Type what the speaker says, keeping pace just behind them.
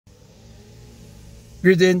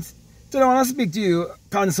Greetings. Today I want to speak to you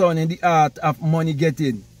concerning the art of money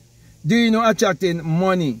getting. Do you know attracting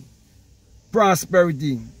money,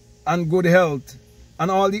 prosperity, and good health, and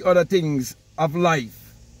all the other things of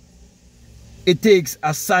life? It takes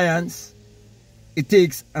a science. It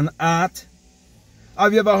takes an art.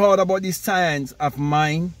 Have you ever heard about the science of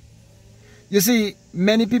mind? You see,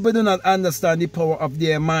 many people do not understand the power of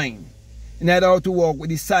their mind, neither how to work with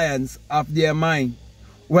the science of their mind.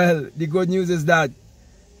 Well, the good news is that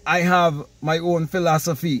I have my own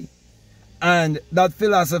philosophy, and that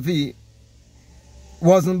philosophy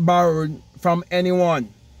wasn't borrowed from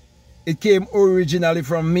anyone. It came originally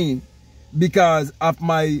from me because of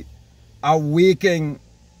my awakening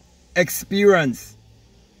experience.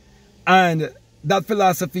 And that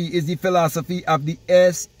philosophy is the philosophy of the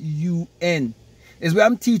S-U-N. Is where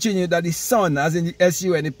I'm teaching you that the sun, as in the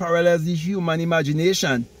S-U-N, it parallels the human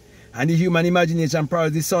imagination, and the human imagination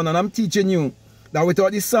parallels the sun. And I'm teaching you that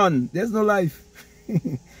without the sun, there's no life.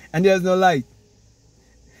 And there's no light.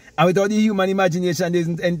 And without the human imagination, there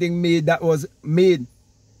isn't anything made that was made.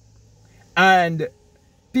 And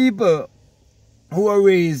people who are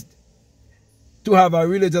raised to have a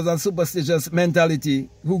religious and superstitious mentality,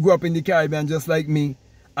 who grew up in the Caribbean just like me,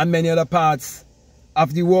 and many other parts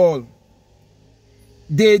of the world,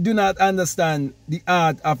 they do not understand the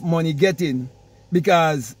art of money getting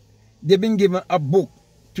because they've been given a book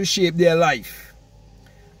to shape their life.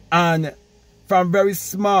 And from very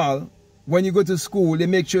small, when you go to school, they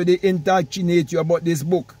make sure they indoctrinate you about this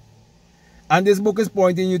book. And this book is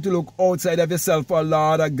pointing you to look outside of yourself for a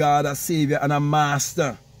Lord, a God, a Savior, and a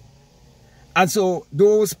Master. And so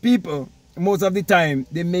those people, most of the time,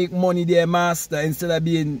 they make money their master instead of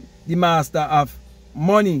being the master of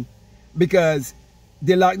money, because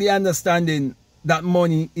they lack the understanding that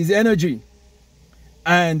money is energy,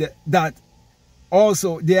 and that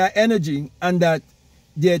also they are energy, and that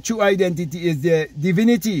their true identity is their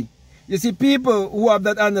divinity. You see, people who have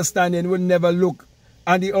that understanding will never look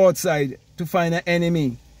on the outside to find an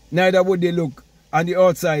enemy. Neither would they look on the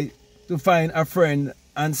outside to find a friend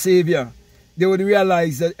and savior. They would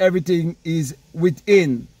realize that everything is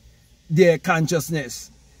within their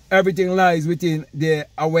consciousness. Everything lies within their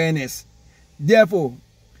awareness. Therefore,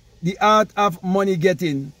 the art of money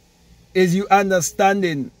getting is you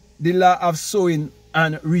understanding the law of sowing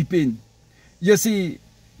and reaping. You see,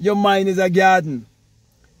 your mind is a garden.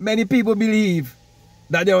 Many people believe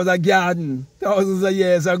that there was a garden thousands of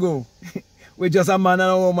years ago with just a man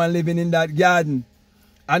and a woman living in that garden.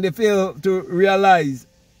 And they fail to realize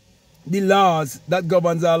the laws that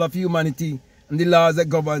governs all of humanity and the laws that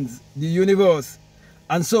governs the universe.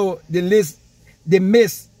 And so they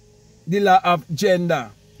miss the law of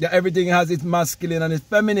gender, that everything has its masculine and its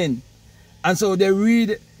feminine. And so they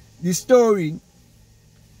read the story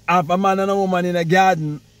of a man and a woman in a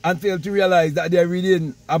garden and fail to realize that they're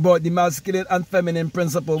reading about the masculine and feminine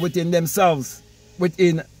principle within themselves,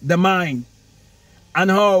 within the mind, and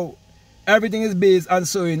how everything is based on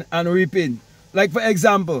sowing and reaping. Like, for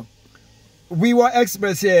example, we were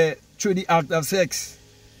expressed here through the act of sex,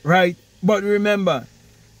 right? But remember,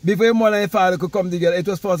 before your mother and your father could come together, it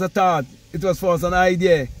was first a thought, it was first an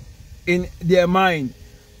idea in their mind.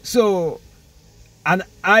 So, an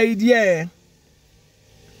idea,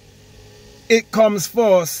 it comes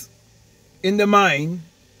first in the mind,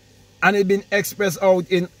 and it's been expressed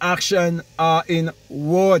out in action or in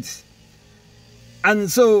words.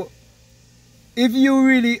 And so, if you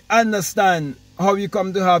really understand how you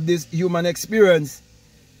come to have this human experience,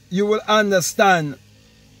 you will understand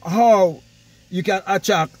how you can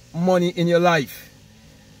attract money in your life.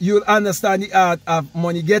 You will understand the art of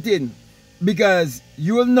money getting, because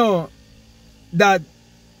you will know that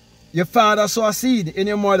your father sowed a seed in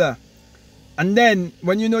your mother. And then,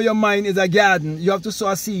 when you know your mind is a garden, you have to sow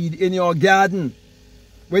a seed in your garden.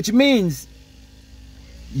 Which means,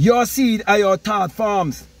 your seed are your thought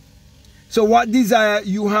forms. So what desire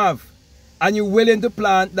you have, and you're willing to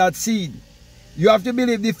plant that seed, you have to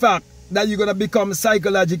believe the fact that you're going to become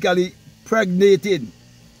psychologically pregnated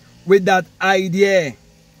with that idea.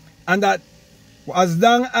 And that as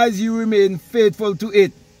long as you remain faithful to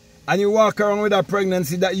it, and you walk around with that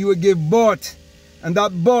pregnancy, that you will give birth. And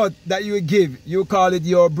that birth that you will give, you call it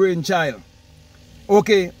your brainchild.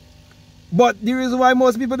 Okay? But the reason why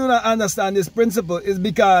most people do not understand this principle is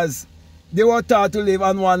because they were taught to live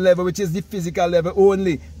on one level, which is the physical level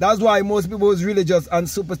only. That's why most people who are religious and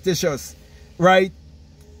superstitious, right?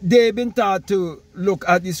 They've been taught to look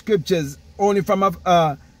at the scriptures only from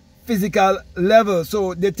a physical level.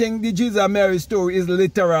 So they think the Jesus and Mary story is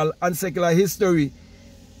literal and secular history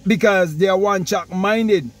because they are one-track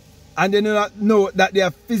minded, and they do not know that they are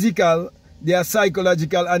physical, they are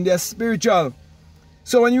psychological, and they are spiritual.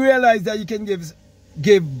 So when you realize that you can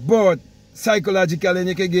give birth psychologically and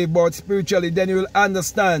you can give birth spiritually, then you will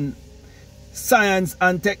understand science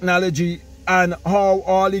and technology and how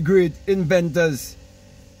all the great inventors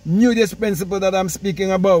knew this principle that I'm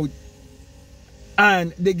speaking about,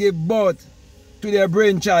 and they gave birth to their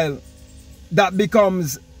brainchild that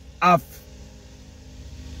becomes of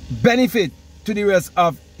benefit to the rest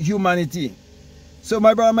of humanity. So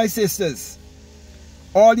my brothers and my sisters,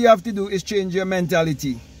 all you have to do is change your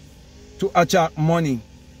mentality to attract money.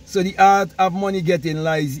 So the art of money getting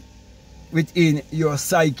lies within your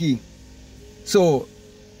psyche. So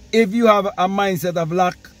if you have a mindset of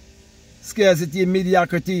lack, scarcity,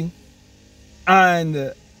 mediocrity, and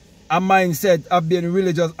a mindset of being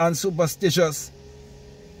religious and superstitious,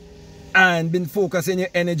 and been focusing your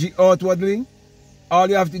energy outwardly, all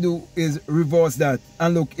you have to do is reverse that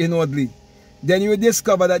and look inwardly. Then you will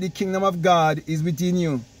discover that the kingdom of God is within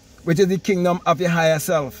you, which is the kingdom of your higher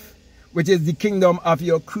self, which is the kingdom of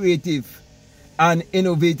your creative and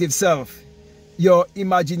innovative self, your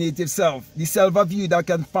imaginative self, the self of you that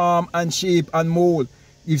can form and shape and mold,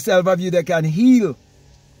 the self of you that can heal,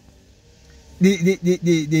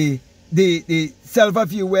 the self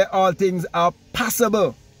of you where all things are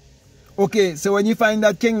possible. Okay, so when you find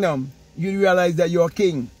that kingdom, you realize that you're a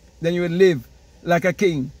king. Then you will live like a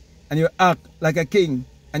king, and you act like a king,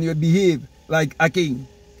 and you behave like a king.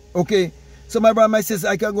 Okay, so my brother, my sister,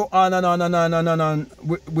 I can go on and on and on and on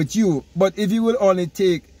with you, but if you will only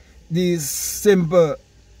take these simple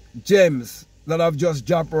gems that I've just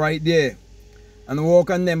dropped right there and work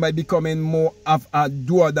on them by becoming more of a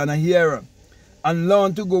doer than a hearer, and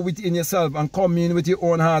learn to go within yourself and commune with your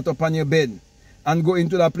own heart upon your bed, and go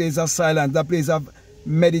into that place of silence, that place of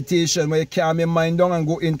meditation where you calm your mind down, and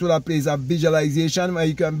go into that place of visualization where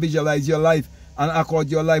you can visualize your life and accord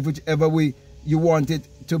your life whichever way you want it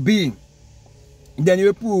to be. Then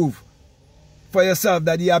you prove for yourself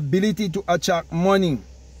that the ability to attract money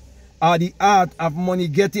or the art of money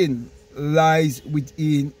getting lies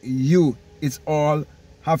within you. It's all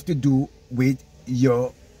have to do with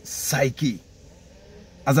your psyche.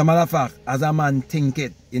 As a matter of fact, as a man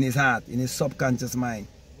thinketh in his heart, in his subconscious mind,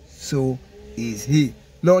 so is he.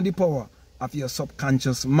 Learn the power of your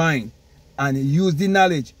subconscious mind and use the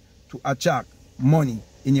knowledge to attract money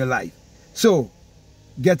in your life. So,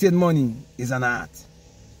 getting money is an art,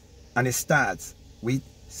 and it starts with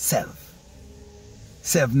self.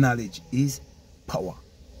 Self-knowledge is power.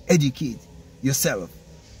 Educate yourself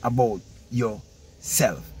about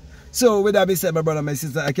yourself. So with that being said, my brother, my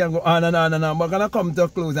sister, I can go on and on and on. But I'm going to come to a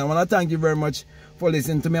close. I want to thank you very much for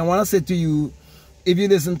listening to me. I want to say to you, if you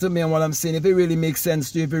listen to me and what I'm saying, if it really makes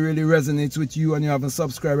sense to you, if it really resonates with you and you haven't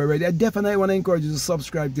subscribed already, I definitely want to encourage you to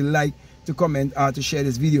subscribe, to like, to comment, or to share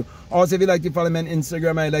this video. Also, if you like to follow me on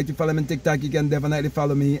Instagram, I like to follow me on TikTok, you can definitely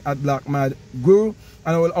follow me at Black Mad Guru.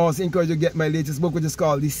 And I will also encourage you to get my latest book, which is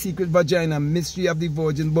called The Secret Vagina, Mystery of the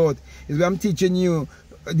Virgin Birth. It's where I'm teaching you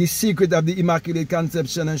the secret of the Immaculate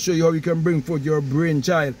Conception and show you how you can bring forth your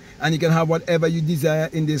brainchild and you can have whatever you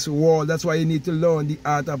desire in this world. That's why you need to learn the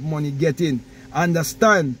art of money getting.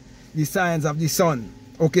 Understand the science of the sun.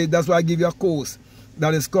 Okay, that's why I give you a course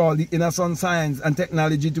that is called the Inner Sun Science and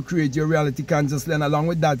Technology to Create Your Reality Consciously, and along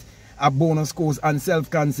with that, a bonus course on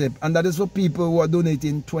self-concept, and that is for people who are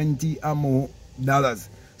donating $20 or more.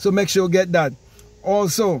 So make sure you get that.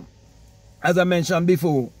 Also, as I mentioned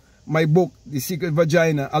before, my book, The Secret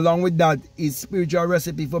Vagina, along with that is Spiritual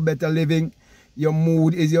Recipe for Better Living. Your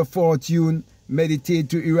mood is your fortune. Meditate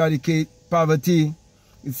to eradicate poverty.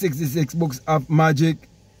 It's 66 books of magic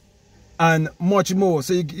and much more.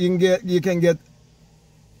 So you can get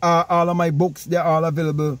all of my books. They're all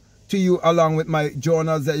available to you, along with my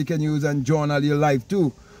journals that you can use and journal your life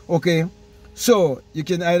too. Okay, so you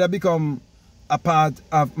can either become a part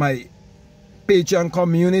of my Patreon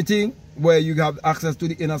community, where you have access to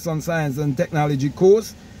the Inner Sun Science and Technology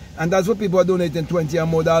course, and that's what people are donating $20 or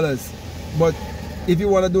more. But if you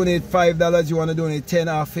want to donate $5, you want to donate $10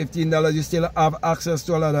 or $15, you still have access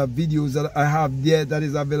to a lot of videos that I have there that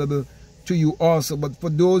is available to you also. But for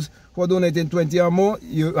those who are donating $20 or more,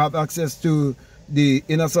 you have access to the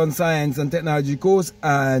Inner Sun Science and Technology course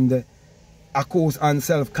and a course on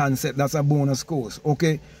self-concept. That's a bonus course.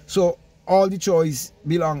 Okay, so all the choice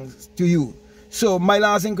belongs to you. So my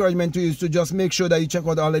last encouragement to you is to just make sure that you check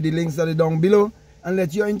out all of the links that are down below and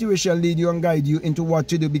let your intuition lead you and guide you into what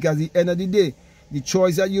to do, because at the end of the day, the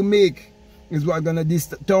choice that you make is what's going to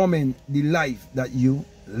determine the life that you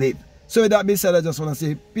live. So with that being said, I just want to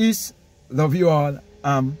say peace, love you all,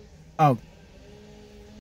 I'm out.